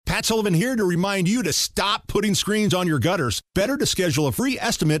Matt Sullivan here to remind you to stop putting screens on your gutters. Better to schedule a free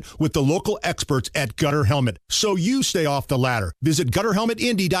estimate with the local experts at Gutter Helmet so you stay off the ladder. Visit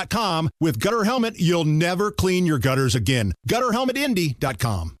GutterHelmetIndy.com. With Gutter Helmet, you'll never clean your gutters again.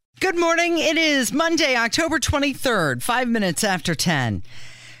 GutterHelmetIndy.com. Good morning. It is Monday, October 23rd, 5 minutes after 10.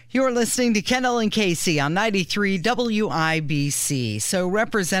 You're listening to Kendall and Casey on 93 WIBC. So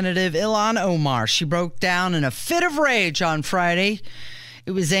Representative Ilhan Omar, she broke down in a fit of rage on Friday.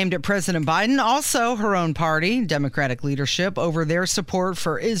 It was aimed at President Biden, also her own party, Democratic leadership, over their support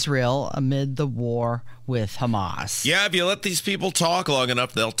for Israel amid the war with Hamas. Yeah, if you let these people talk long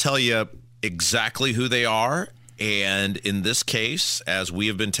enough, they'll tell you exactly who they are. And in this case, as we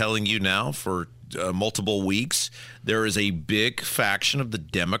have been telling you now for multiple weeks, there is a big faction of the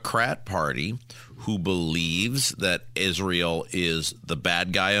Democrat Party who believes that Israel is the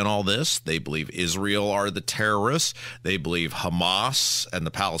bad guy in all this. They believe Israel are the terrorists. They believe Hamas and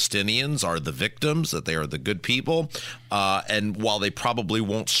the Palestinians are the victims, that they are the good people. And while they probably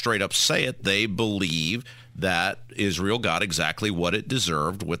won't straight up say it, they believe that Israel got exactly what it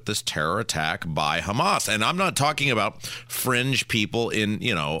deserved with this terror attack by Hamas. And I'm not talking about fringe people in,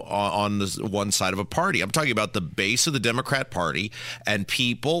 on this one side of a party. I'm talking about the base of the Democrat Party and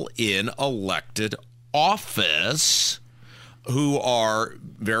people in elected office who are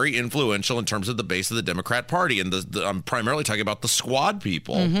very influential in terms of the base of the Democrat Party. And I'm primarily talking about the squad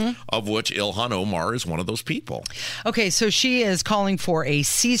people, of which Ilhan Omar is one of those people. Okay, so she is calling for a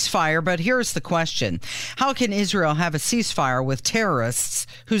ceasefire, but here's the question. How can Israel have a ceasefire with terrorists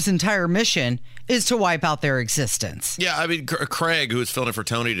whose entire mission is to wipe out their existence? Yeah, I mean, Craig, who was filling in for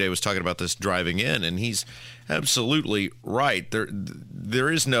Tony today, was talking about this driving in, and he's absolutely right.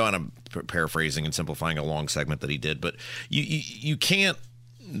 There is no, and I'm paraphrasing and simplifying a long segment that he did, but you can't.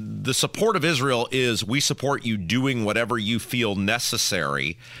 The support of Israel is we support you doing whatever you feel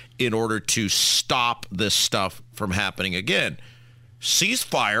necessary in order to stop this stuff from happening again.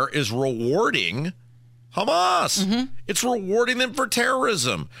 Ceasefire is rewarding Hamas. It's rewarding them for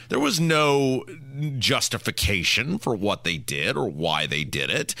terrorism. There was no justification for what they did or why they did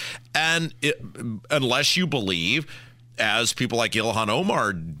it. And unless you believe, as people like Ilhan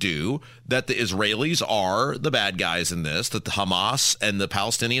Omar do, that the Israelis are the bad guys in this, that the Hamas and the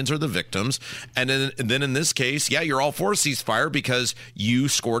Palestinians are the victims. And then in this case, yeah, you're all for a ceasefire because you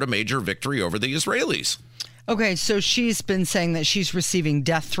scored a major victory over the Israelis. Okay, so she's been saying that she's receiving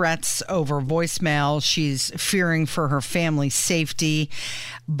death threats over voicemail. She's fearing for her family's safety.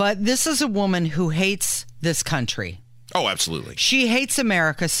 But this is a woman who hates this country. Oh, absolutely. She hates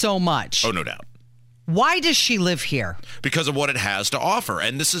America so much. Oh, no doubt. Why does she live here? Because of what it has to offer.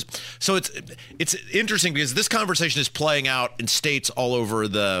 And this is so it's interesting because this conversation is playing out in states all over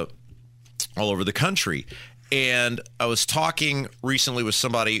the country. And I was talking recently with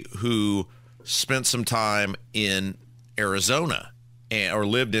somebody who spent some time in Arizona or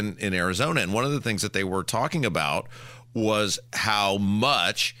lived in Arizona. And one of the things that they were talking about was how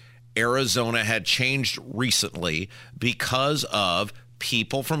much Arizona had changed recently because of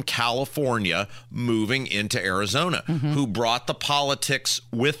people from California moving into Arizona who brought the politics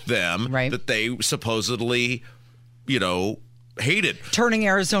with them that they supposedly, hated. Turning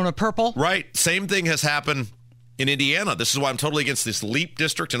Arizona purple. Right. Same thing has happened in Indiana. This is why I'm totally against this LEAP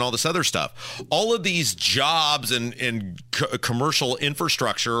district and all this other stuff. All of these jobs and commercial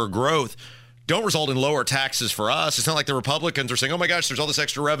infrastructure or growth don't result in lower taxes for us. It's not like the Republicans are saying, oh my gosh, there's all this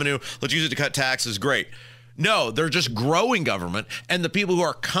extra revenue. Let's use it to cut taxes. Great. No, they're just growing government. And the people who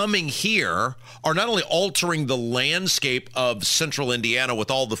are coming here are not only altering the landscape of central Indiana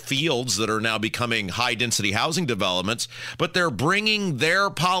with all the fields that are now becoming high density housing developments, but they're bringing their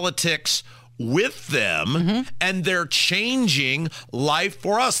politics with them and they're changing life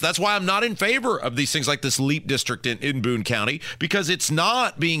for us. That's why I'm not in favor of these things like this LEAP district in Boone County, because it's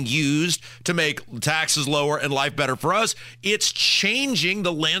not being used to make taxes lower and life better for us. It's changing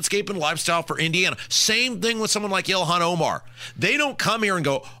the landscape and lifestyle for Indiana. Same thing with someone like Ilhan Omar. They don't come here and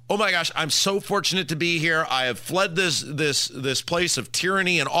go, oh my gosh, I'm so fortunate to be here. I have fled this place of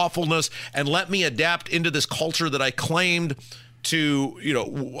tyranny and awfulness, and let me adapt into this culture that I claimed to,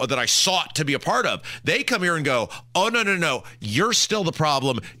 that I sought to be a part of. They come here and go, oh, no, you're still the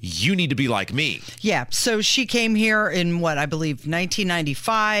problem. You need to be like me. Yeah. So she came here in I believe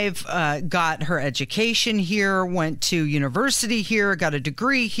 1995, got her education here, went to university here, got a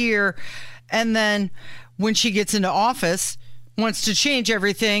degree here. And then when she gets into office, wants to change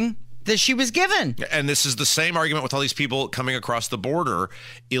everything that she was given. And this is the same argument with all these people coming across the border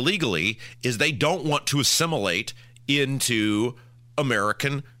illegally, is they don't want to assimilate into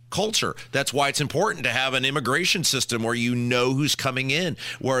American culture. That's why it's important to have an immigration system where you know who's coming in,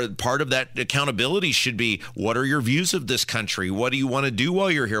 where part of that accountability should be, what are your views of this country? What do you want to do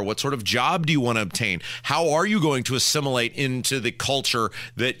while you're here? What sort of job do you want to obtain? How are you going to assimilate into the culture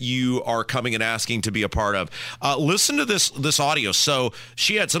that you are coming and asking to be a part of? Listen to this audio. So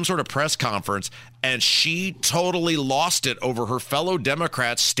she had some sort of press conference, and she totally lost it over her fellow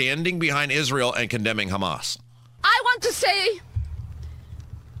Democrats standing behind Israel and condemning Hamas. I want to say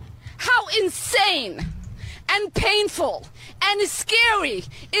how insane and painful and scary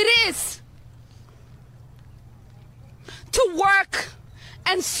it is to work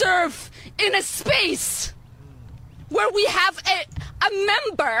and serve in a space where we have a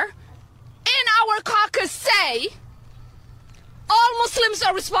member in our caucus say all Muslims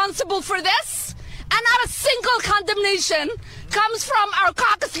are responsible for this, and not a single condemnation comes from our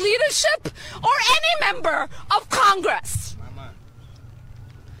caucus leadership or any member of Congress.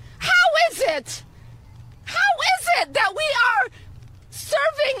 How is it that we are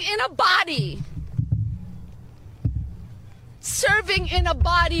serving in a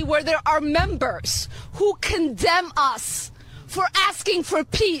body where there are members who condemn us for asking for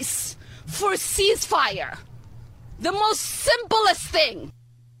peace, for ceasefire? The most simplest thing.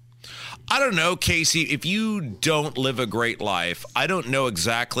 I don't know, Casey, if you don't live a great life, I don't know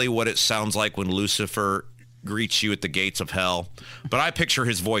exactly what it sounds like when Lucifer greets you at the gates of hell, but I picture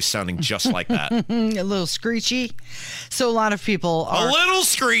his voice sounding just like that. A little screechy. So a lot of people are... A little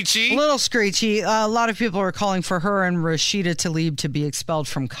screechy. A lot of people are calling for her and Rashida Tlaib to be expelled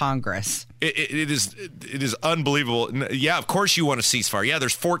from Congress. It is unbelievable. Yeah, of course you want a ceasefire. Yeah,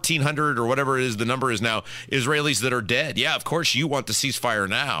 there's 1,400 or whatever it is, the number is now, Israelis that are dead. Yeah, of course you want the ceasefire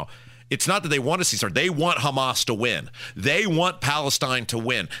now. It's not that they want a ceasefire. They want Hamas to win. They want Palestine to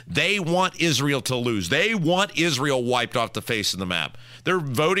win. They want Israel to lose. They want Israel wiped off the face of the map. Their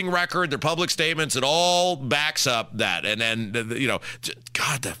voting record, their public statements, it all backs up that. And then, you know,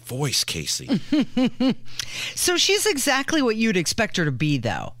 God, that voice, Casey. So she's exactly what you'd expect her to be,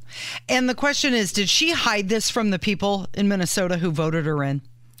 though. And the question is, did she hide this from the people in Minnesota who voted her in?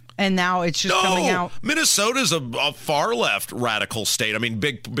 And now it's just coming out. Minnesota's a far left radical state. I mean,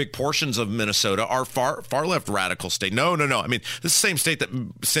 big portions of Minnesota are far left radical state. No. I mean, this is the same state that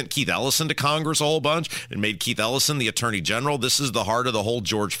sent Keith Ellison to Congress a whole bunch and made Keith Ellison the attorney general. This is the heart of the whole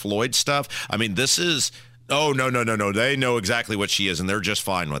George Floyd stuff. I mean, this is... Oh, no. They know exactly what she is, and they're just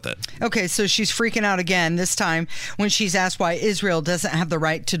fine with it. Okay, so she's freaking out again, this time when she's asked why Israel doesn't have the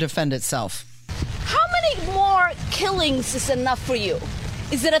right to defend itself. How many more killings is enough for you?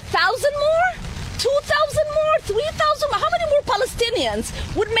 Is it 1,000 more? 2,000 more? 3,000 more? How many more Palestinians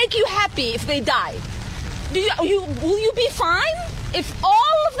would make you happy if they died? Will you be fine if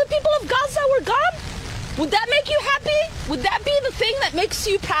all of the people of Gaza were gone? Would that make you happy? Would that be the thing that makes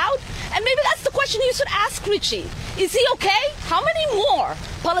you proud? And maybe that's the question you should ask Richie. Is he okay? How many more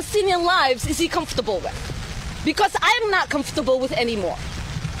Palestinian lives is he comfortable with? Because I'm not comfortable with any more.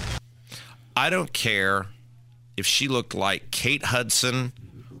 I don't care if she looked like Kate Hudson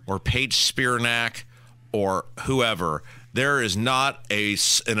or Paige Spiranac or whoever. There is not an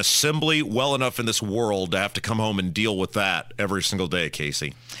assembly well enough in this world to have to come home and deal with that every single day,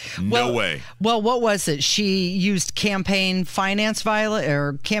 Casey. No way. Well, what was it? She used campaign finance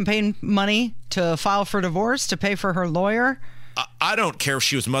campaign money to file for divorce to pay for her lawyer. I don't care if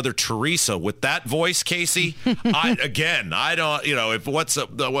she was Mother Teresa with that voice, Casey. I don't, if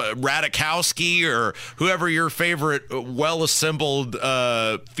Radikowski or whoever your favorite well-assembled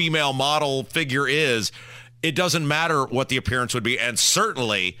female model figure is, it doesn't matter what the appearance would be. And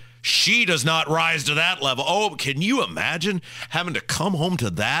certainly she does not rise to that level. Oh, can you imagine having to come home to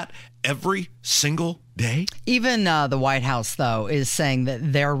that every single day? Even the White House, though, is saying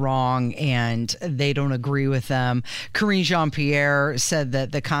that they're wrong and they don't agree with them. Karine Jean-Pierre said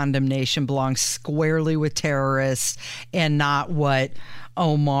that the condemnation belongs squarely with terrorists and not what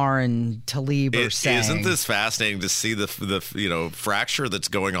Omar and Tlaib are saying. Isn't this fascinating to see the fracture that's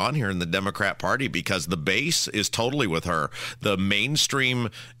going on here in the Democrat Party, because the base is totally with her. The mainstream,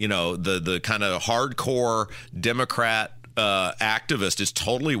 the kind of hardcore Democrat activist is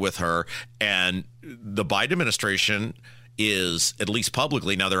totally with her, and the Biden administration is, at least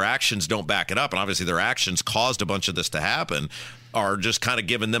publicly, now their actions don't back it up, and obviously their actions caused a bunch of this to happen, are just kind of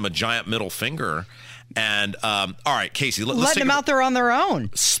giving them a giant middle finger. And all right, Casey, let's letting them out there on their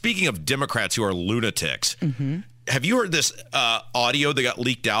own. Speaking of Democrats who are lunatics, have you heard this audio that got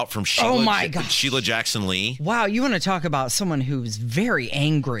leaked out from Sheila Jackson Lee? Wow, you want to talk about someone who's very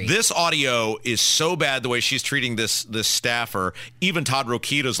angry. This audio is so bad the way she's treating this staffer. Even Todd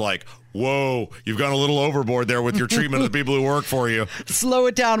Rokita's like, whoa, you've gone a little overboard there with your treatment of the people who work for you. Slow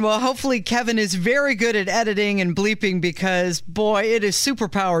it down. Well, hopefully Kevin is very good at editing and bleeping because, boy, it is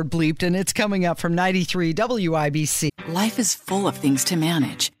superpowered bleeped, and it's coming up from 93 WIBC. Life is full of things to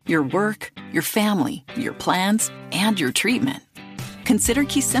manage. Your work, your family, your plans, and your treatment. Consider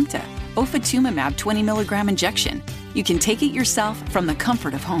Kesimpta, ofatumumab 20 milligram injection. You can take it yourself from the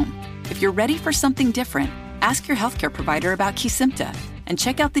comfort of home. If you're ready for something different, ask your healthcare provider about Kesimpta and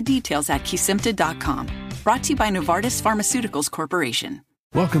check out the details at Kesimpta.com. Brought to you by Novartis Pharmaceuticals Corporation.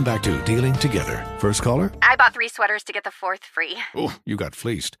 Welcome back to Dealing Together. First caller? I bought 3 sweaters to get the 4th free. Oh, you got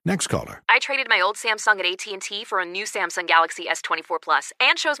fleeced. Next caller? I traded my old Samsung at AT&T for a new Samsung Galaxy S24 Plus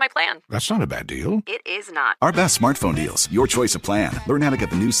and chose my plan. That's not a bad deal. It is not. Our best smartphone deals. Your choice of plan. Learn how to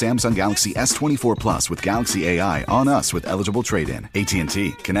get the new Samsung Galaxy S24 Plus with Galaxy AI on us with eligible trade-in.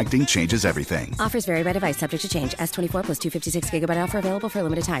 AT&T. Connecting changes everything. Offers vary by device. Subject to change. S24 plus 256 gigabyte offer available for a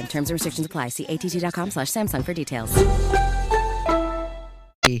limited time. Terms and restrictions apply. See att.com/Samsung for details.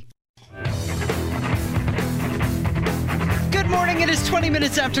 Good morning. It is 20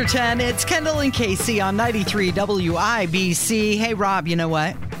 minutes after 10. It's Kendall and Casey on 93 WIBC. Hey, Rob, you know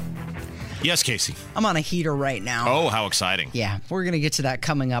what? Yes, Casey. I'm on a heater right now. Oh, how exciting. Yeah, we're going to get to that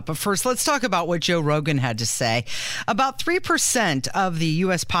coming up. But first, let's talk about what Joe Rogan had to say. About 3% of the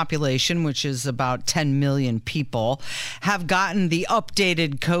U.S. population, which is about 10 million people, have gotten the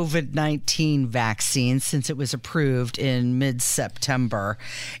updated COVID-19 vaccine since it was approved in mid-September.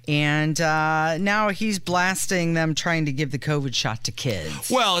 And now he's blasting them trying to give the COVID shot to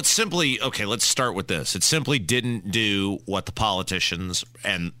kids. Well, it's simply, okay, let's start with this. It simply didn't do what the politicians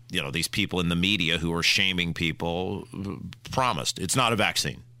and these people in the media who are shaming people promised. It's not a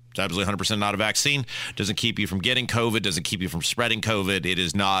vaccine. It's absolutely 100% not a vaccine. Doesn't keep you from getting COVID. Doesn't keep you from spreading COVID. It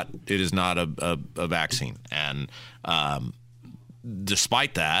is not a vaccine. And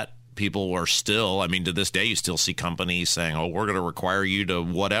despite that, people are still, to this day, you still see companies saying, oh, we're going to require you to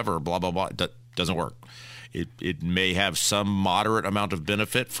whatever, blah, blah, blah. That doesn't work. It may have some moderate amount of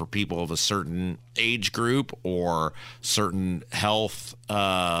benefit for people of a certain age group or certain health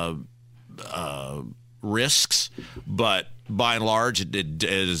risks, but by and large, it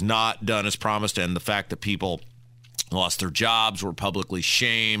is not done as promised. And the fact that people lost their jobs, were publicly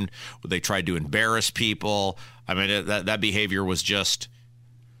shamed, they tried to embarrass people. That behavior was just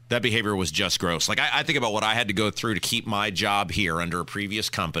gross. Like I think about what I had to go through to keep my job here under a previous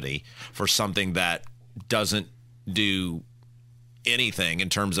company for something that doesn't do anything in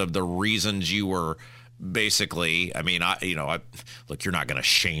terms of the reasons you were basically, look, you're not going to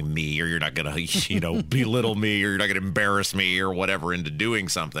shame me or you're not going to, belittle me or you're not going to embarrass me or whatever into doing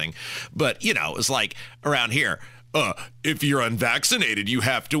something. But, it's like around here, if you're unvaccinated, you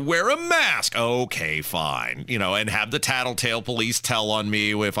have to wear a mask. Okay, fine. And have the tattletale police tell on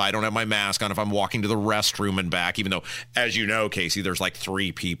me if I don't have my mask on, if I'm walking to the restroom and back, even though, as you know, Casey, there's like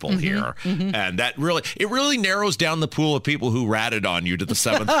 3 people here. Mm-hmm. And that really narrows down the pool of people who ratted on you to the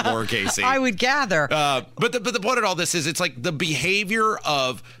 7th floor, Casey. I would gather. But the point of all this is it's like the behavior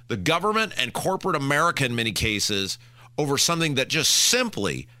of the government and corporate America in many cases over something that just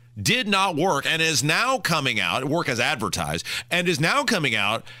simply did not work and is now coming out, work as advertised, and is now coming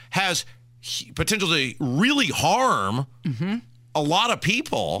out, has potential to really harm a lot of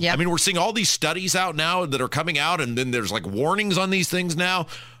people. Yep. We're seeing all these studies out now that are coming out, and then there's like warnings on these things now.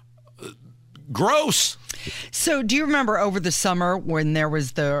 Gross. So do you remember over the summer when there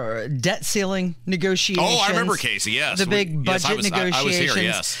was the debt ceiling negotiations? Oh, I remember, Casey, yes. The big budget negotiations I was here,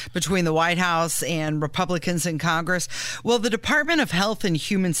 yes. Between the White House and Republicans in Congress. Well, the Department of Health and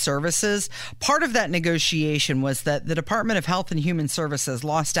Human Services, part of that negotiation was that the Department of Health and Human Services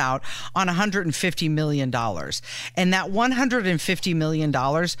lost out on $150 million. And that $150 million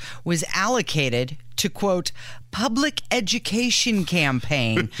was allocated to, quote, public education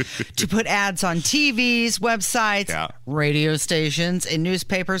campaign to put ads on TVs, websites, radio stations, and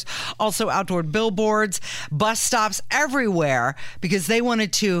newspapers, also outdoor billboards, bus stops, everywhere, because they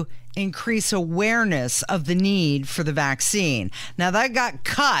wanted to increase awareness of the need for the vaccine. Now, that got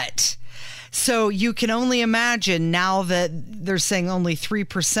cut. So you can only imagine now that they're saying only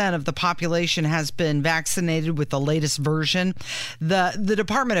 3% of the population has been vaccinated with the latest version. The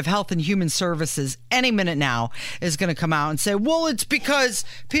Department of Health and Human Services any minute now is going to come out and say, well, it's because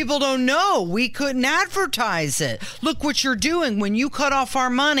people don't know. We couldn't advertise it. Look what you're doing. When you cut off our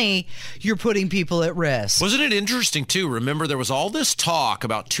money, you're putting people at risk. Wasn't it interesting, too? Remember, there was all this talk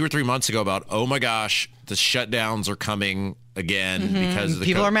about 2 or 3 months ago about, oh, my gosh, the shutdowns are coming again because of the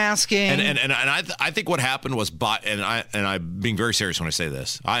people are masking. And I think what happened was, and I'm being very serious when I say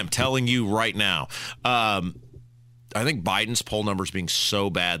this. I am telling you right now. I think Biden's poll numbers being so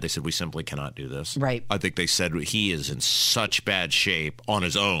bad, they said we simply cannot do this. Right. I think they said he is in such bad shape on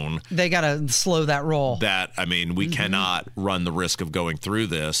his own. They got to slow that roll. That, I mean, we cannot run the risk of going through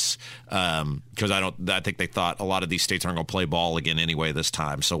this because I think they thought a lot of these states aren't going to play ball again anyway this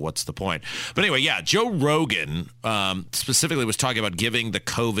time. So what's the point? But anyway, yeah, Joe Rogan specifically was talking about giving the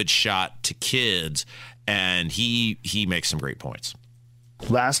COVID shot to kids, and he makes some great points.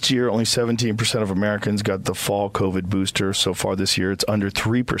 Last year, only 17% of Americans got the fall COVID booster. So far this year, it's under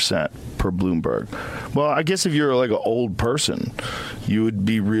 3% per Bloomberg. Well, I guess if you're like an old person, you would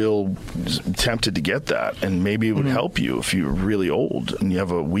be real tempted to get that. And maybe it would help you if you're really old and you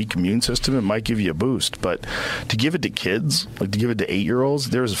have a weak immune system. It might give you a boost. But to give it to kids, like to give it to 8-year-olds,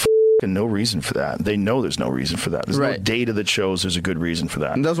 there's no reason for that. They know there's no reason for that. There's no data that shows there's a good reason for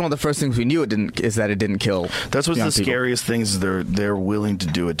that. And that was one of the first things we knew is that it didn't kill. That's what's the scariest thing is they're willing to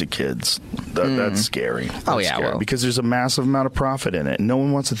do it to kids. That's scary. That's scary. Well. Because there's a massive amount of profit in it. No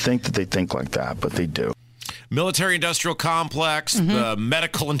one wants to think that they think like that, but they do. Military-industrial complex, the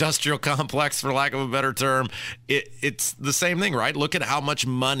medical-industrial complex, for lack of a better term, it's the same thing, right? Look at how much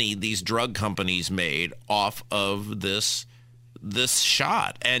money these drug companies made off of this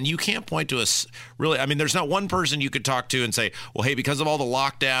shot. And you can't point to us really. I mean, there's not one person you could talk to and say, well, hey, because of all the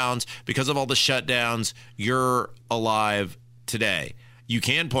lockdowns, because of all the shutdowns, you're alive today. You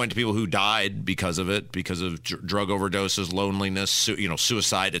can point to people who died because of it, because of drug overdoses, loneliness,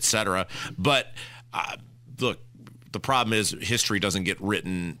 suicide, etc. But look, the problem is history doesn't get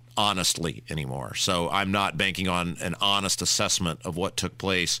written honestly anymore. So I'm not banking on an honest assessment of what took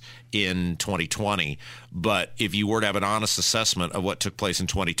place in 2020. But if you were to have an honest assessment of what took place in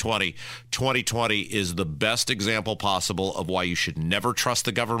 2020, 2020 is the best example possible of why you should never trust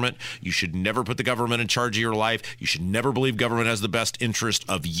the government. You should never put the government in charge of your life. You should never believe government has the best interest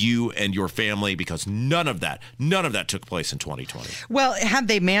of you and your family, because none of that took place in 2020. Well, had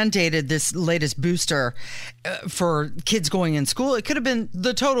they mandated this latest booster for kids going in school, it could have been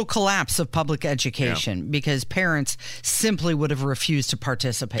the total collapse of public education because parents simply would have refused to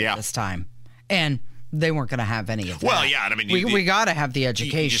participate this time. And they weren't going to have any of that. Well, yeah. I mean, we got to have the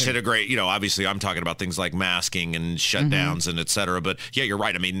education. You just hit a great, obviously I'm talking about things like masking and shutdowns and et cetera. But yeah, you're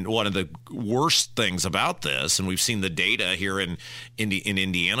right. I mean, one of the worst things about this, and we've seen the data here in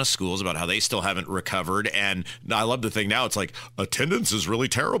Indiana schools about how they still haven't recovered. And I love the thing now. It's like attendance is really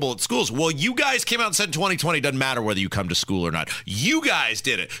terrible at schools. Well, you guys came out and said 2020 doesn't matter whether you come to school or not. You guys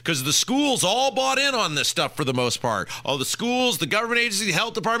did it because the schools all bought in on this stuff for the most part. All the schools, the government agency, the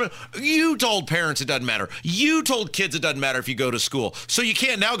health department, you told parents it doesn't matter. You told kids it doesn't matter if you go to school. So you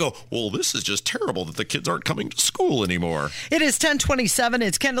can't now go, well, this is just terrible that the kids aren't coming to school anymore. It is 10:27.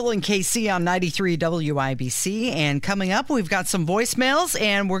 It's Kendall and KC on 93 WIBC. And coming up, we've got some voicemails,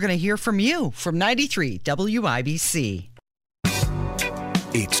 and we're going to hear from you from 93 WIBC.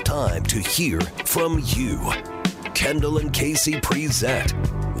 It's time to hear from you. Kendall and Casey present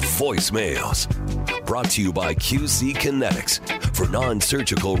Voicemails. Brought to you by QC Kinetics for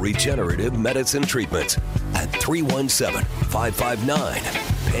non-surgical regenerative medicine treatments at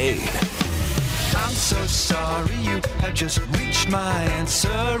 317-559-PAIN. I'm so sorry you have just reached my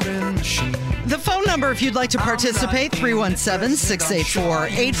answering machine. The phone number, if you'd like to participate,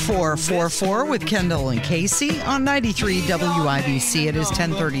 317-684-8444 with Kendall and Casey on 93 WIBC. It is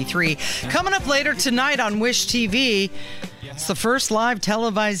 10:33. Coming up later tonight on Wish TV, it's the first live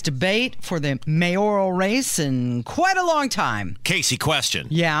televised debate for the mayoral race in quite a long time. Casey, question.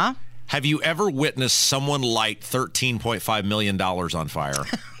 Yeah? Have you ever witnessed someone light $13.5 million on fire?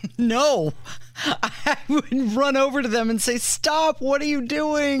 No. I would run over to them and say, stop, what are you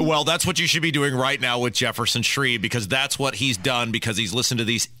doing? Well, that's what you should be doing right now with Jefferson Shreve, because that's what he's done, because he's listened to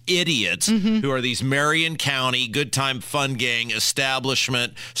these idiots who are these Marion County Good Time Fun Gang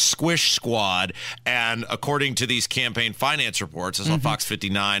establishment squish squad. And according to these campaign finance reports, as on Fox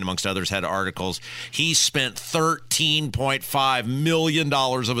 59, amongst others, had articles, he spent $13.5 million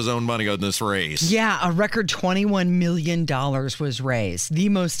of his own money on this race. Yeah, a record $21 million was raised. The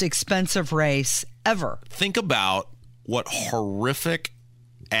most expensive race ever. Think about what horrific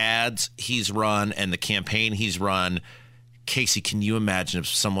ads he's run and the campaign he's run. Casey, can you imagine if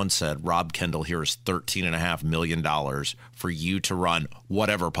someone said, Rob Kendall, here is $13.5 million for you to run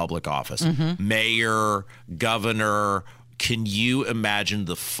whatever public office, mayor, governor, can you imagine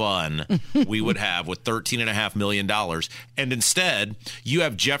the fun we would have with $13.5 million? And instead, you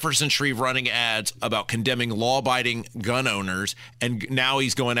have Jefferson Shreve running ads about condemning law-abiding gun owners, and now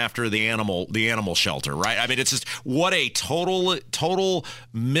he's going after the animal shelter, right? I mean, it's just what a total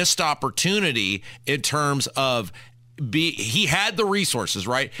missed opportunity in terms of he had the resources,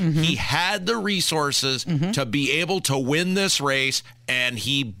 right? Mm-hmm. He had the resources to be able to win this race, and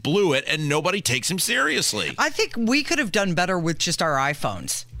he blew it, and nobody takes him seriously. I think we could have done better with just our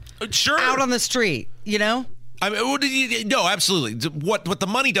iPhones. Sure. Out on the street, you know? I mean, no, absolutely. What the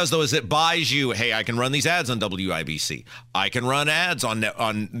money does, though, is it buys you, hey, I can run these ads on WIBC. I can run ads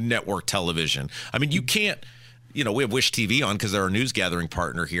on network television. I mean, you can't, we have Wish TV on because they're our news gathering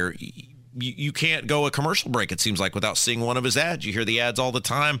partner here. You can't go a commercial break, it seems like, without seeing one of his ads. You hear the ads all the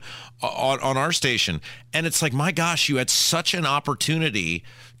time on our station. And it's like, my gosh, you had such an opportunity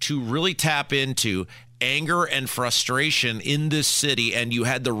to really tap into anger and frustration in this city, and you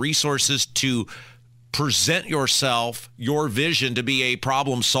had the resources to present yourself, your vision to be a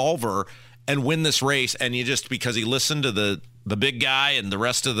problem solver and win this race. And you just, because he listened to the big guy and the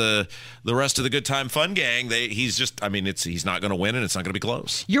rest of the Good Time Fun gang, he's not going to win, and it's not going to be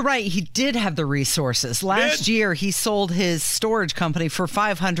close. You're right. He did have the resources. Last year, he sold his storage company for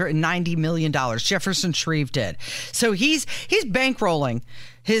 $590 million. Jefferson Shreve did. So he's bankrolling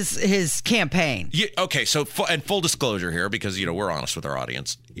his campaign. Yeah, okay. So, and full disclosure here, because, we're honest with our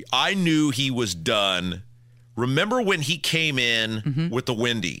audience. I knew he was done. Remember when he came in with the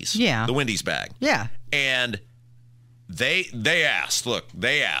Wendy's? Yeah. The Wendy's bag. Yeah. And They asked.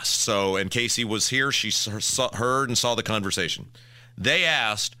 So, and Casey was here. She heard and saw the conversation. They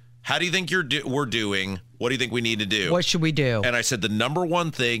asked, how do you think we're doing? What do you think we need to do? What should we do? And I said, the number one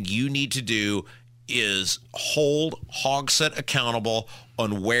thing you need to do is hold Hogsett accountable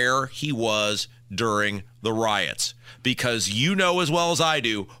on where he was during the riots. Because you know as well as I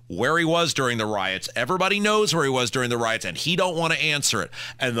do where he was during the riots. Everybody knows where he was during the riots, and he don't want to answer it.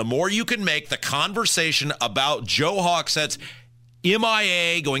 And the more you can make the conversation about Joe Hogsett's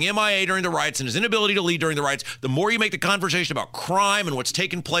going MIA during the riots and his inability to lead during the riots, the more you make the conversation about crime and what's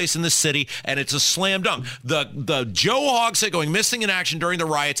taken place in the city, and it's a slam dunk. The Joe Hogsett going missing in action during the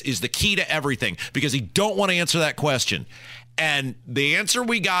riots is the key to everything, because he don't want to answer that question. And the answer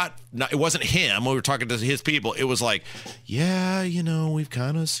we got, it wasn't him. We were talking to his people. It was like, yeah, we've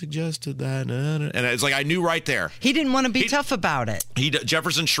kind of suggested that. And it's like, I knew right there. He didn't want to be tough about it.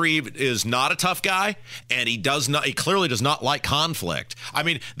 Jefferson Shreve is not a tough guy, and he clearly does not like conflict. I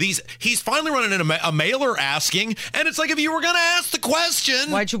mean, he's finally running in a mailer asking, and it's like, if you were going to ask the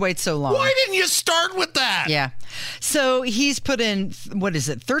question, why'd you wait so long? Why didn't you start with that? Yeah. So he's put in, what is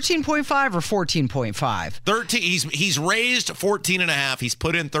it, 13.5 or 14.5? 13. He's raised 14.5. He's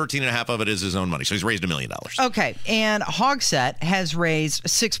put in 13.5 of it as his own money. So he's raised $1 million. Okay. And Hogsett has raised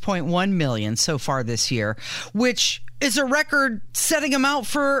 $6.1 million so far this year, which is a record setting him out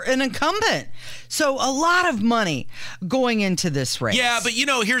for an incumbent. So a lot of money going into this race. Yeah, but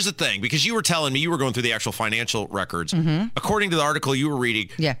here's the thing, because you were telling me, you were going through the actual financial records. According to the article you were reading.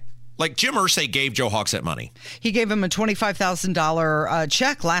 Yeah. Like Jim Irsay gave Joe Hogsett money. He gave him a $25,000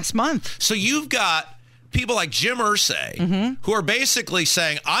 check last month. So you've got people like Jim Irsay who are basically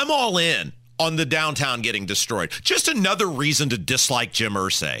saying, I'm all in on the downtown getting destroyed. Just another reason to dislike Jim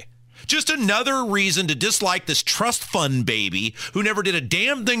Irsay. Just another reason to dislike this trust fund baby who never did a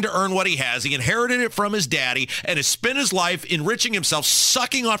damn thing to earn what he has. He inherited it from his daddy and has spent his life enriching himself,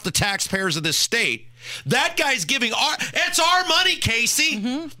 sucking off the taxpayers of this state. That guy's giving it's our money, Casey.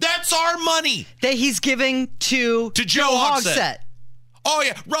 That's our money. That he's giving to Joe Hogsett. Oh,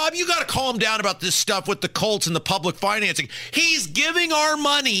 yeah. Rob, you got to calm down about this stuff with the Colts and the public financing. He's giving our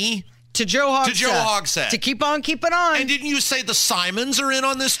money to Joe Hogsett. To keep on keeping on. And didn't you say the Simons are in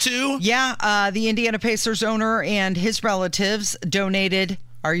on this too? Yeah. The Indiana Pacers owner and his relatives donated,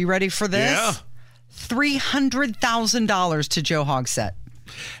 are you ready for this? Yeah. $300,000 to Joe Hogsett.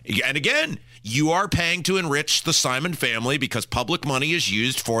 And again, you are paying to enrich the Simon family because public money is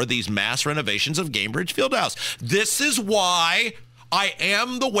used for these mass renovations of Gainbridge Fieldhouse. This is why I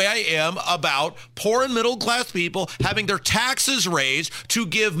am the way I am about poor and middle class people having their taxes raised to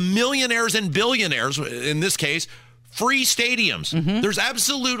give millionaires and billionaires, in this case, free stadiums. There's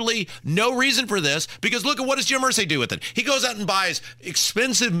absolutely no reason for this, because look at what does Jim Irsay do with it? He goes out and buys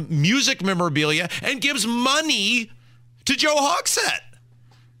expensive music memorabilia and gives money to Joe Hogsett.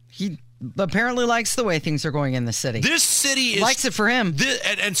 He apparently likes the way things are going in the city. This city likes it for him.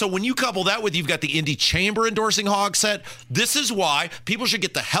 And so when you couple that with, you've got the Indy Chamber endorsing Hogsett, this is why people should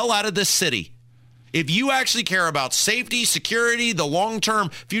get the hell out of this city. If you actually care about safety, security, the long-term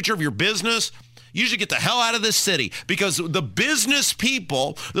future of your business, You should get the hell out of this city, because the business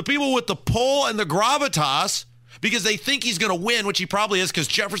people, the people with the pull and the gravitas, because they think he's going to win, which he probably is because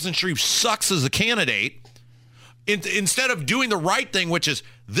Jefferson Shreve sucks as a candidate, instead of doing the right thing, which is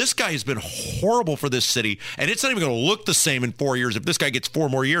this guy has been horrible for this city, and it's not even going to look the same in 4 years if this guy gets 4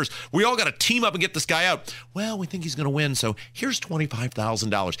 more years. We all got to team up and get this guy out. Well, we think he's going to win, so here's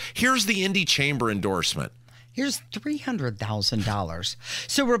 $25,000. Here's the Indy Chamber endorsement. Here's $300,000.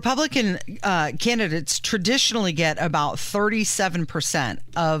 So Republican candidates traditionally get about 37%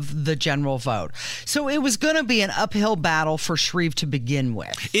 of the general vote. So it was going to be an uphill battle for Shreve to begin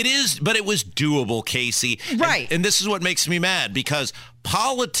with. It is, but it was doable, Casey. Right. And this is what makes me mad, because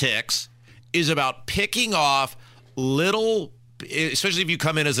politics is about picking off little, especially if you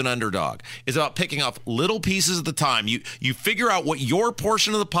come in as an underdog, is about picking off little pieces at the time. You figure out what your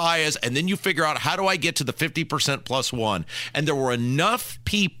portion of the pie is, and then you figure out, how do I get to the 50% plus one? And there were enough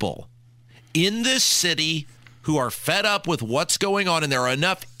people in this city who are fed up with what's going on, and there are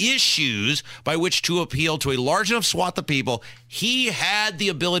enough issues by which to appeal to a large enough swath of people. He had the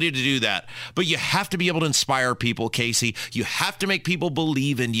ability to do that. But you have to be able to inspire people, Casey. You have to make people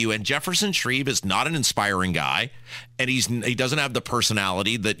believe in you. And Jefferson Shreve is not an inspiring guy, and he doesn't have the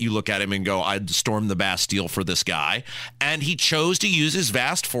personality that you look at him and go, I'd storm the Bastille for this guy. And he chose to use his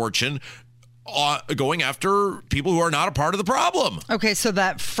vast fortune going after people who are not a part of the problem. Okay, so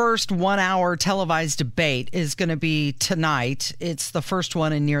that first 1 hour televised debate is going to be tonight. It's the first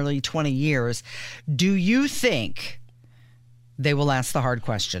one in nearly 20 years. Do you think they will ask the hard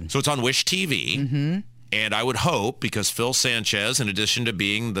question? So it's on Wish TV. Mm-hmm. And I would hope, because Phil Sanchez, in addition to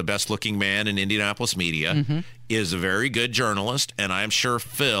being the best looking man in Indianapolis media, is a very good journalist. And I'm sure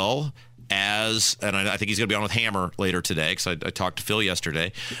Phil, and I think he's going to be on with Hammer later today, because I talked to Phil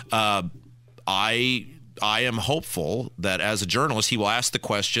yesterday. I am hopeful that as a journalist, he will ask the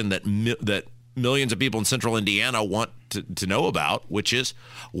question that millions of people in central Indiana want to know about, which is,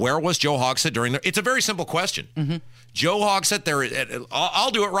 where was Joe Hogsett during it's a very simple question. Mm-hmm. Joe Hogsett,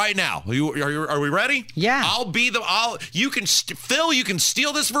 I'll do it right now. Are we ready? Yeah. You can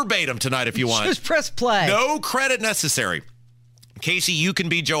steal this verbatim tonight if you want. Just press play. No credit necessary. Casey, you can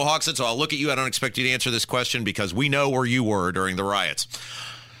be Joe Hogsett, so I'll look at you. I don't expect you to answer this question because we know where you were during the riots.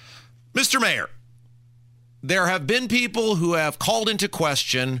 Mr. Mayor, there have been people who have called into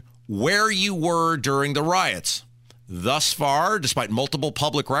question where you were during the riots. Thus far, despite multiple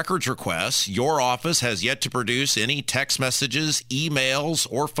public records requests, your office has yet to produce any text messages, emails,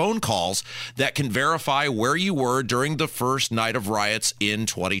 or phone calls that can verify where you were during the first night of riots in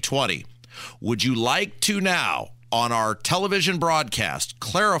 2020. Would you like to now, on our television broadcast,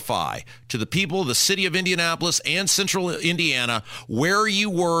 clarify to the people of the city of Indianapolis and central Indiana where you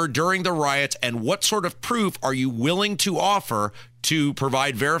were during the riots, and what sort of proof are you willing to offer to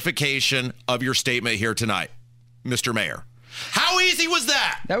provide verification of your statement here tonight, Mr. Mayor? How easy was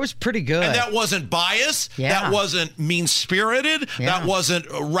that? That was pretty good. And that wasn't bias. Yeah. That wasn't mean-spirited. Yeah. That wasn't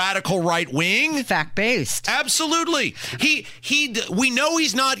radical right-wing. Fact-based. Absolutely. We know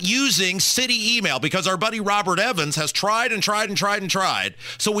he's not using city email because our buddy Robert Evans has tried.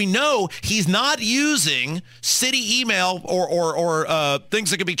 So we know he's not using city email or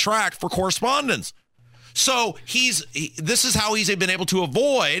things that can be tracked for correspondence. So this is how he's been able to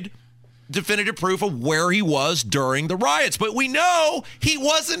avoid definitive proof of where he was during the riots. But we know he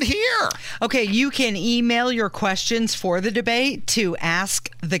wasn't here. Okay, you can email your questions for the debate to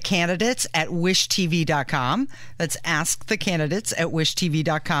askthecandidates@wishtv.com. That's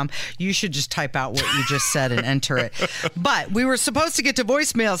askthecandidates@wishtv.com. You should just type out what you just said and enter it. But we were supposed to get to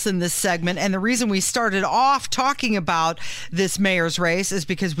voicemails in this segment, and the reason we started off talking about this mayor's race is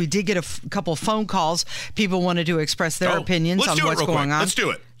because we did get a couple phone calls. People wanted to express their opinions on what's going on. Let's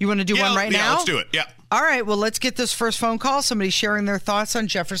do it. You want to do one right now? Yeah, let's do it. Yeah. All right. Well, let's get this first phone call. Somebody sharing their thoughts on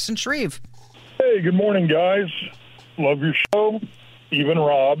Jefferson Shreve. Hey, good morning, guys. Love your show. Even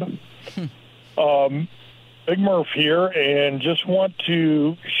Rob. Big Murph here, and just want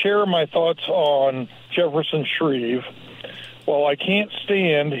to share my thoughts on Jefferson Shreve. Well, I can't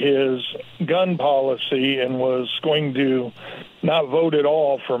stand his gun policy and was going to not vote at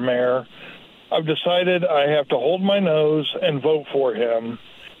all for mayor. I've decided I have to hold my nose and vote for him,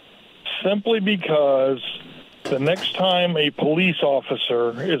 simply because the next time a police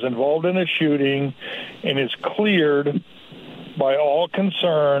officer is involved in a shooting and is cleared by all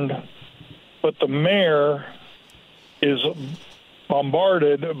concerned, but the mayor is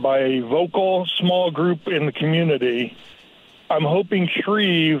bombarded by a vocal small group in the community, I'm hoping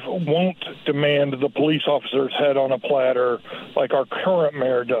Shreve won't demand the police officer's head on a platter like our current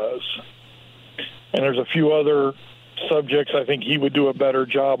mayor does. And there's a few other subjects I think he would do a better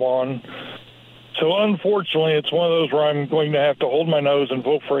job on. So unfortunately, it's one of those where I'm going to have to hold my nose and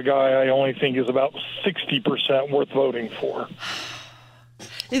vote for a guy I only think is about 60% worth voting for.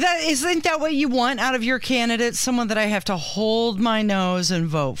 Isn't that what you want out of your candidate? Someone that I have to hold my nose and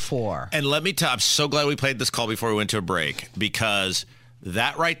vote for. And let me tell you, I'm so glad we played this call before we went to a break, because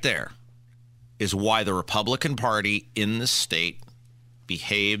that right there is why the Republican Party in this state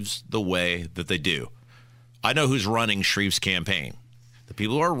behaves the way that they do. I know who's running Shreve's campaign. The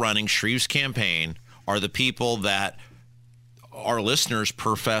people who are running Shreve's campaign are the people that our listeners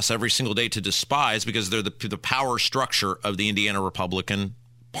profess every single day to despise, because they're the power structure of the Indiana Republican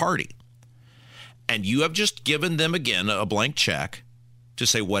Party. And you have just given them, again, a blank check to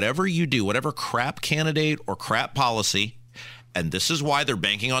say whatever you do, whatever crap candidate or crap policy, and this is why they're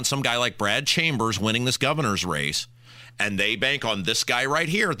banking on some guy like Brad Chambers winning this governor's race, and they bank on this guy right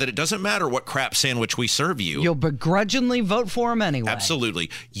here, that it doesn't matter what crap sandwich we serve you. You'll begrudgingly vote for him anyway. Absolutely.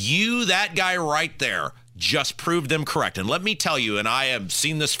 You, that guy right there, just proved them correct. And let me tell you, and I have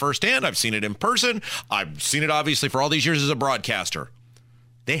seen this firsthand, I've seen it in person, I've seen it obviously for all these years as a broadcaster.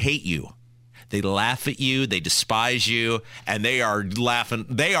 They hate you. They laugh at you. They despise you. And they are laughing.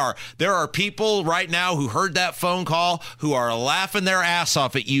 There are people right now who heard that phone call who are laughing their ass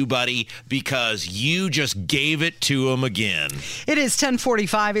off at you, buddy, because you just gave it to them again. It is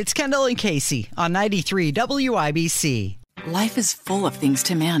 10:45. It's Kendall and Casey on 93 WIBC. Life is full of things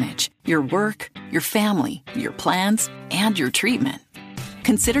to manage. Your work, your family, your plans, and your treatment.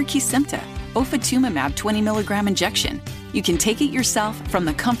 Consider Kesimpta, ofatumumab 20 milligram injection. You can take it yourself from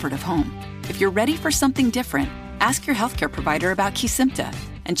the comfort of home. If you're ready for something different, ask your healthcare provider about Kesimpta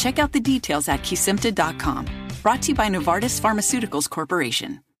and check out the details at kesimpta.com. Brought to you by Novartis Pharmaceuticals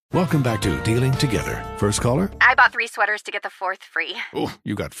Corporation. Welcome back to Dealing Together. First caller? I bought 3 sweaters to get the 4th free. Oh,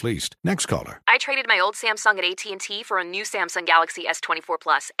 you got fleeced. Next caller. I traded my old Samsung at AT&T for a new Samsung Galaxy S24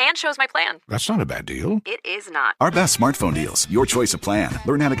 Plus and chose my plan. That's not a bad deal. It is not. Our best smartphone deals. Your choice of plan.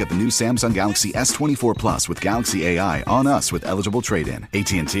 Learn how to get the new Samsung Galaxy S24 Plus with Galaxy AI on us with eligible trade-in.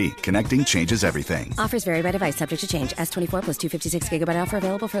 AT&T. Connecting changes everything. Offers vary by device. Subject to change. S24 plus 256 gigabyte offer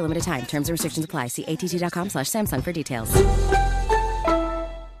available for a limited time. Terms and restrictions apply. See att.com/Samsung for details.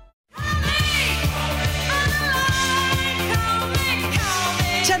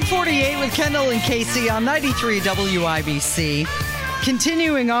 10:48 with Kendall and Casey on 93 WIBC.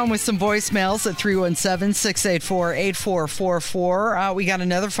 Continuing on with some voicemails at 317-684-8444. We got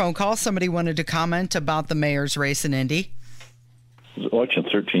another phone call. Somebody wanted to comment about the mayor's race in Indy. I was watching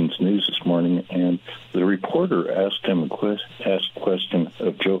 13's news this morning, and the reporter asked him a question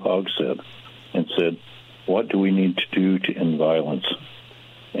of Joe Hogsett and said, what do we need to do to end violence?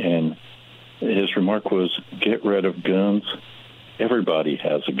 And his remark was, get rid of guns. Everybody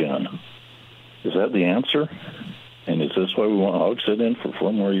has a gun. Is that the answer? And is this why we want Hogsett in for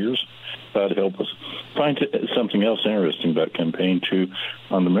 4 more years? God help us. Find something else interesting about campaign 2.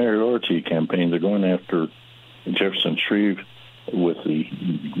 On the mayoralty campaign, they're going after Jefferson Shreve with the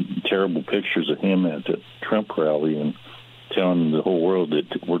terrible pictures of him at the Trump rally and telling the whole world that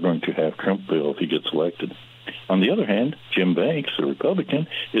we're going to have Trumpville if he gets elected. On the other hand, Jim Banks, the Republican,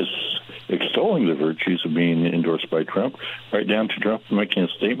 is extolling the virtues of being endorsed by Trump, right down to Trump making a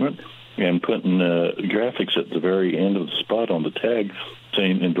statement and putting graphics at the very end of the spot on the tag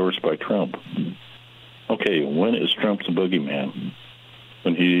saying endorsed by Trump. Okay, when is Trump the boogeyman?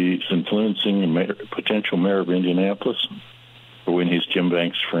 When he's influencing a potential mayor of Indianapolis, or when he's Jim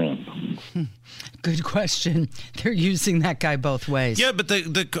Banks' friend? Good question. They're using that guy both ways. Yeah, but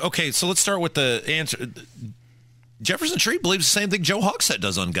okay, so let's start with the answer. Jefferson Shreve believes the same thing Joe Hogsett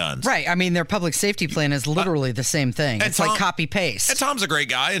does on guns. Right. I mean, their public safety plan is literally the same thing. It's like copy-paste. And Tom's a great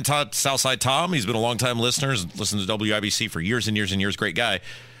guy. And Southside Tom, he's been a long-time listener, listened to WIBC for years and years and years, great guy.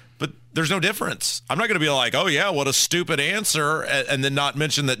 But there's no difference. I'm not going to be like, oh, yeah, what a stupid answer, and then not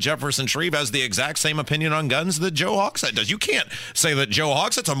mention that Jefferson Shreve has the exact same opinion on guns that Joe Hogsett does. You can't say that Joe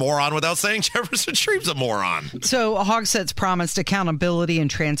Hogsett's a moron without saying Jefferson Shreve's a moron. So Hogsett's promised accountability and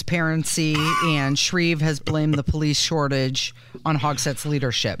transparency, and Shreve has blamed the police shortage on Hogsett's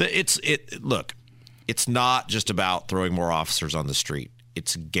leadership. Look, it's not just about throwing more officers on the street.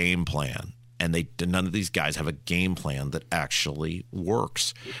 It's a game plan. And none of these guys have a game plan that actually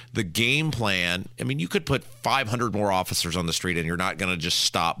works. The game plan, I mean, you could put 500 more officers on the street and you're not going to just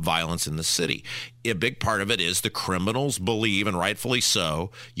stop violence in the city. A big part of it is the criminals believe, and rightfully so,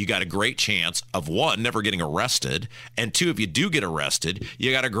 you got a great chance of, 1, never getting arrested, and 2, if you do get arrested,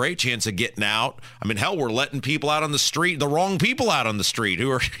 you got a great chance of getting out. I mean, hell, we're letting people out on the street, the wrong people out on the street who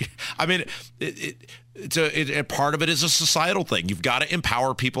are, I mean, Part of it is a societal thing. You've got to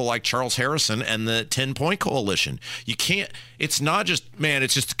empower people like Charles Harrison and the 10-Point Coalition. You can't. It's not just, man,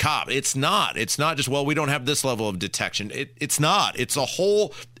 it's just a cop. It's not just, well, we don't have this level of detection. It's not. It's a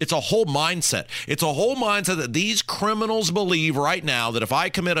whole mindset. It's a whole mindset that these criminals believe right now that if I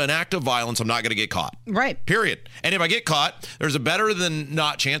commit an act of violence, I'm not going to get caught. Right. Period. And if I get caught, there's a better than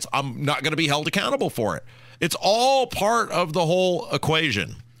not chance I'm not going to be held accountable for it. It's all part of the whole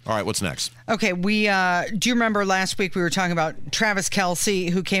equation. All right, what's next? Okay, do you remember last week we were talking about Travis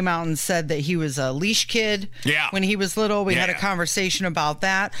Kelce, who came out and said that he was a leash kid when he was little? We had a conversation about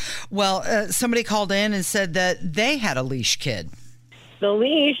that. Well, somebody called in and said that they had a leash kid. The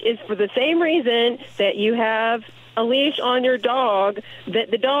leash is for the same reason that you have a leash on your dog, that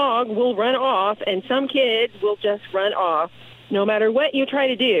the dog will run off, and some kids will just run off no matter what you try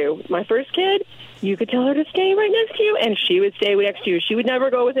to do. My first kid, you could tell her to stay right next to you, and she would stay next to you. She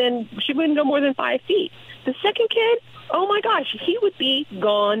wouldn't go more than 5 feet. The second kid, oh my gosh, he would be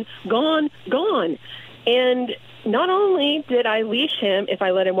gone. And not only did I leash him if I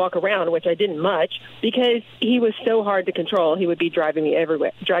let him walk around, which I didn't much, because he was so hard to control. He would be dragging me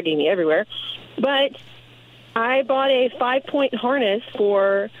everywhere. But I bought a 5-point harness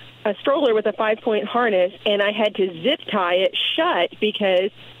for a stroller with a 5-point harness, and I had to zip tie it shut because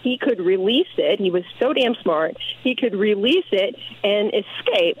he could release it. He was so damn smart. He could release it and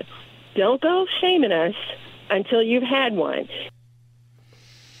escape. Don't go shaming us until you've had one.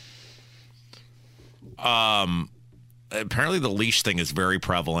 Apparently the leash thing is very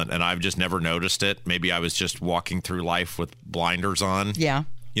prevalent, and I've just never noticed it. Maybe I was just walking through life with blinders on. Yeah.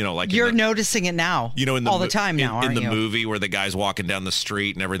 You know, like you're noticing it now. You know, all the time now, aren't you? In the movie where the guy's walking down the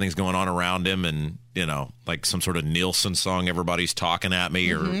street and everything's going on around him, and you know, like some sort of Nielsen song, everybody's talking at me,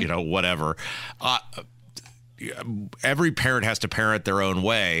 or you know, whatever. Every parent has to parent their own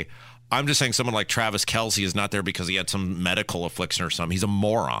way. I'm just saying someone like Travis Kelce is not there because he had some medical affliction or something. He's a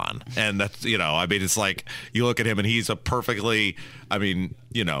moron. And that's, you know, I mean, it's like you look at him and he's a perfectly, I mean,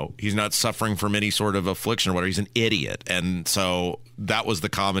 you know, he's not suffering from any sort of affliction or whatever. He's an idiot. And so that was the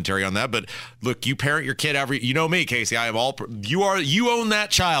commentary on that. But look, you parent your kid you know me, Casey, you own that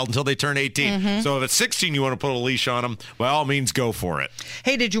child until they turn 18. So if at 16 you want to put a leash on them, by all means, go for it.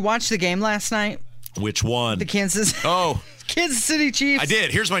 Hey, did you watch the game last night? Which one? The Kansas City Chiefs. I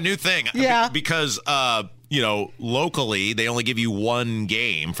did. Here's my new thing. Yeah. Because, you know, locally, they only give you one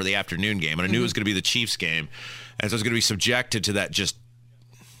game for the afternoon game. And I knew it was going to be the Chiefs game. And so I was going to be subjected to that just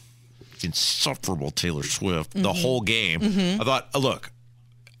insufferable Taylor Swift the whole game. I thought, look,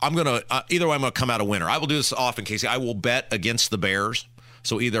 I'm going to, either way, I'm going to come out a winner. I will do this often, Casey. I will bet against the Bears.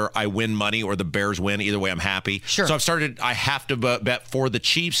 So either I win money or the Bears win. Either way, I'm happy. Sure. So I have to bet for the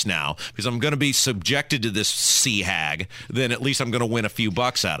Chiefs now because I'm going to be subjected to this sea hag. Then at least I'm going to win a few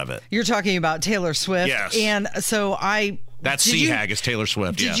bucks out of it. You're talking about Taylor Swift. Yes. And so that sea hag is Taylor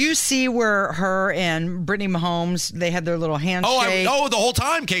Swift. Did you see where her and Brittany Mahomes, they had their little handshake? Oh, the whole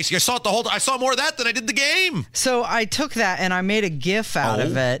time, Casey. I saw it I saw more of that than I did the game. So I took that and I made a GIF out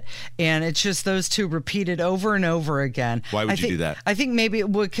of it, and it's just those two repeated over and over again. Why would you do that? I think maybe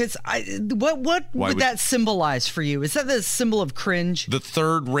because what would that symbolize for you? Is that the symbol of cringe? The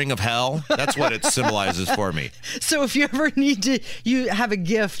third ring of hell? That's what it symbolizes for me. So if you ever you have a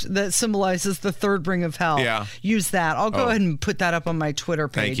gift that symbolizes the third ring of hell, use that. I'll go ahead and put that up on my Twitter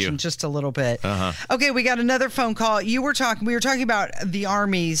page in just a little bit. Okay, we got another phone call. We were talking about the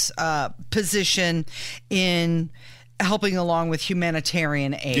Army's position in helping along with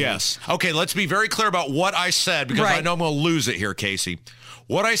humanitarian aid. Yes. Okay, let's be very clear about what I said because I know I'm going to lose it here, Casey.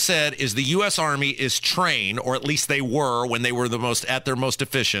 What I said is the U.S. Army is trained, or at least they were when they were at their most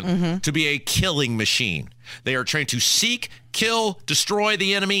efficient, to be a killing machine. They are trained to seek, kill, destroy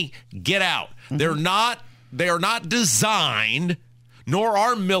the enemy, get out. They are not designed, nor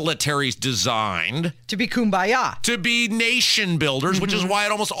are militaries designed to be kumbaya, to be nation builders, which is why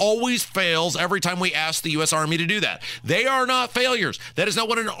it almost always fails every time we ask the U.S. Army to do that. They are not failures. That is not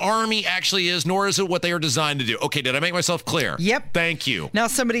what an army actually is, nor is it what they are designed to do. Okay, did I make myself clear? Yep. Thank you. Now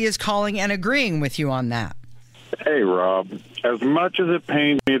somebody is calling and agreeing with you on that. Hey, Rob. As much as it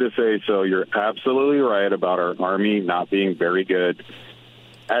pains me to say so, you're absolutely right about our Army not being very good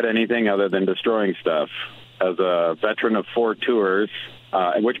at anything other than destroying stuff. As a veteran of 4 tours,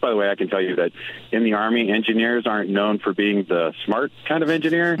 which, by the way, I can tell you that in the Army, engineers aren't known for being the smart kind of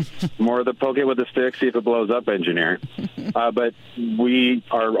engineer, more the poke it with a stick, see if it blows up engineer. But we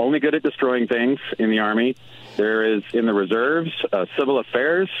are only good at destroying things in the Army. There is, in the reserves, a civil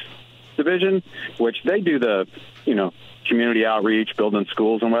affairs division, which they do the, community outreach, building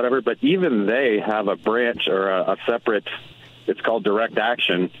schools and whatever. But even they have a branch or a separate it's called direct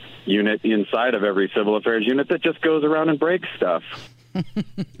action unit inside of every civil affairs unit that just goes around and breaks stuff.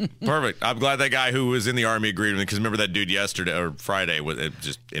 Perfect. I'm glad that guy who was in the Army agreed with me, because remember that dude yesterday or Friday was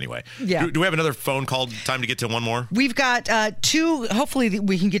just anyway. Yeah. Do we have another phone call? Time to get to one more? We've got two. Hopefully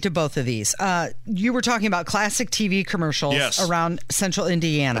we can get to both of these. You were talking about classic TV commercials around central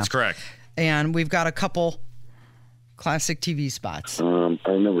Indiana. That's correct. And we've got a couple classic TV spots. I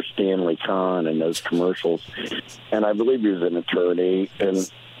remember Stanley Kahn and those commercials, and I believe he was an attorney, and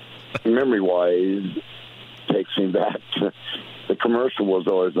memory-wise takes me back to the commercial was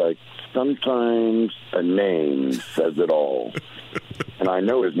always like, sometimes a name says it all. And I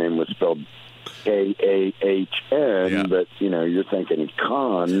know his name was spelled Kahn, but, you're thinking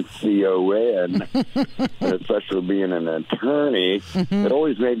Con, C-O-N, and especially being an attorney, it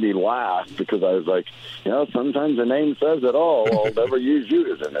always made me laugh because I was like, sometimes a name says it all. I'll never use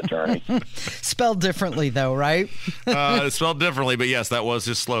you as an attorney. Spelled differently, though, right? Spelled differently, but yes, that was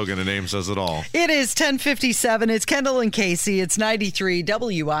his slogan. A name says it all. It is 10:57. It's Kendall and Casey. It's 93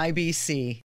 WIBC.